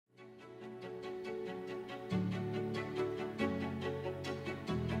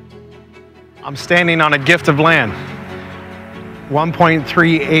I'm standing on a gift of land,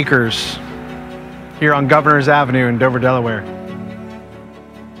 1.3 acres here on Governor's Avenue in Dover, Delaware.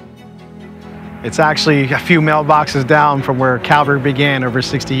 It's actually a few mailboxes down from where Calvary began over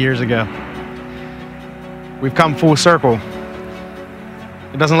 60 years ago. We've come full circle.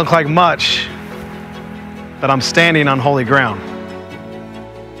 It doesn't look like much, but I'm standing on holy ground.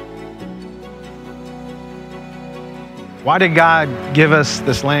 Why did God give us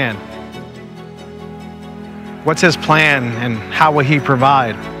this land? What's His plan and how will He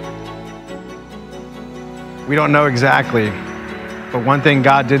provide? We don't know exactly, but one thing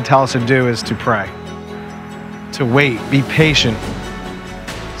God did tell us to do is to pray, to wait, be patient,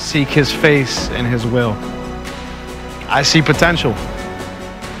 seek His face and His will. I see potential.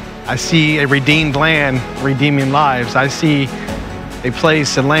 I see a redeemed land, redeeming lives. I see a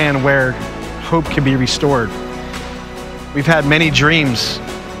place, a land where hope can be restored. We've had many dreams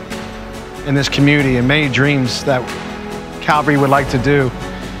in this community and many dreams that Calvary would like to do,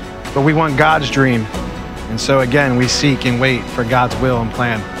 but we want God's dream. And so again, we seek and wait for God's will and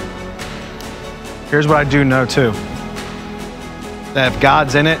plan. Here's what I do know too, that if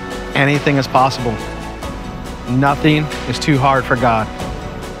God's in it, anything is possible. Nothing is too hard for God.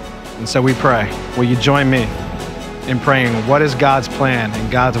 And so we pray, will you join me in praying, what is God's plan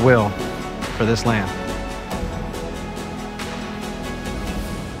and God's will for this land?